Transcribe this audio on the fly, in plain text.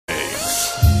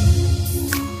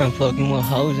I'm fucking with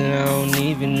hoes and I don't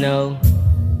even know.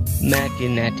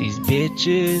 Macking at these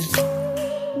bitches.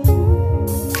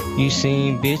 You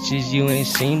seen bitches you ain't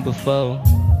seen before.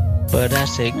 But I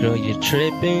say, girl, you're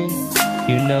tripping.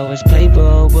 You know it's paper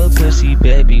over pussy,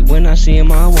 baby. When I see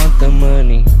him, I want the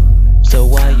money. So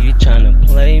why you tryna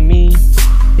play me?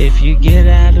 If you get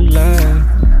out of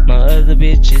line, my other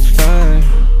bitch is fine.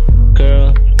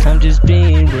 Girl, I'm just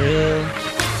being real.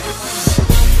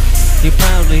 You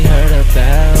probably heard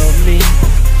about me,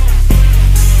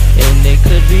 and it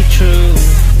could be true.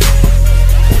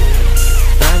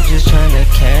 I'm just tryna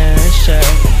cash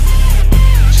out,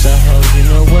 so hope you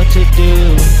know what to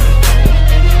do.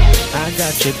 I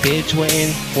got your bitch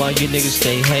waiting while you niggas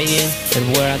stay hating.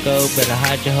 And where I go, better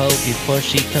hide your hoe before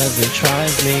she comes and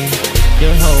tries me.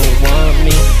 Your hoe want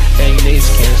me, and you niggas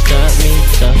can't stop me.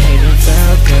 So hate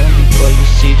about them before you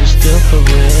see the still for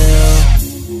real.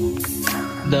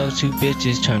 Those two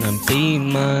bitches tryna be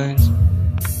mine,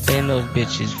 and those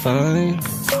bitches fine.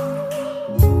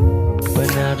 But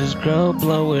now this girl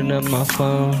blowing up my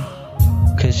phone,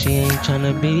 cause she ain't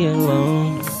tryna be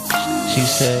alone. She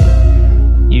said,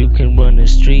 you can run the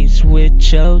streets with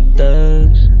your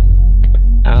thugs,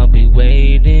 I'll be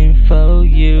waiting for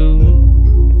you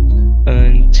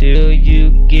until you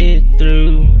get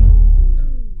through.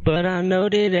 But I know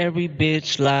that every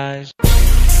bitch lies.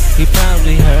 You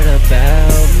probably heard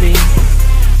about me,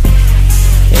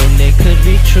 and it could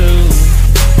be true.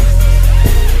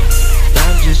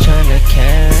 I'm just tryna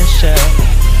cash out,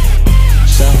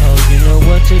 so hope you know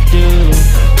what to do.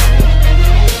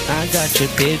 I got your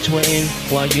bitch waiting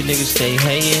while you niggas stay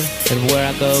hating. And where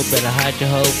I go, better hide your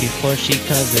hoe before she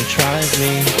comes and tries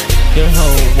me. Your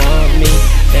hoe want me,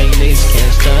 and you niggas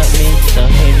can't stop me. So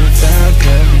hate about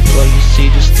them before you see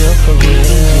the still for real.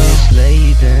 Just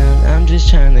lay down, I'm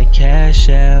just tryna cash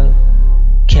out,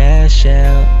 cash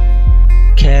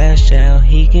out, cash out.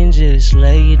 He can just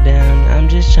lay down, I'm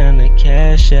just tryna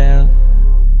cash out,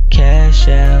 cash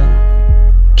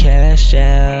out, cash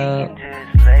out. He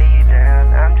can just lay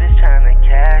down, I'm just tryna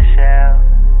cash out,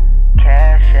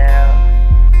 cash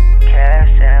out,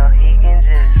 cash out. He can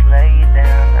just lay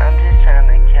down, I'm just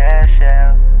tryna cash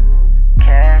out,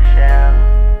 cash out,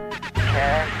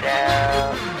 cash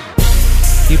out.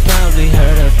 You probably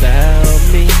heard about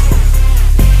me,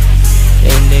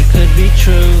 and it could be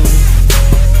true.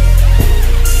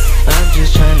 I'm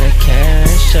just tryna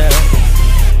cash out,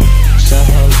 so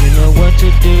hope you know what to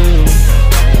do.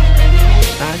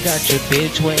 I got your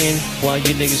bitch waiting while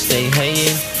you niggas stay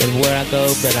hating. And where I go,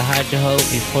 better hide your hoe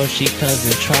before she comes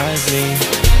and tries me.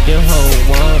 Your hoe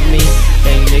want me,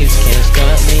 and you niggas can't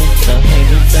stop me. So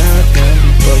hate about them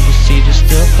before you see the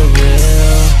still for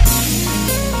real.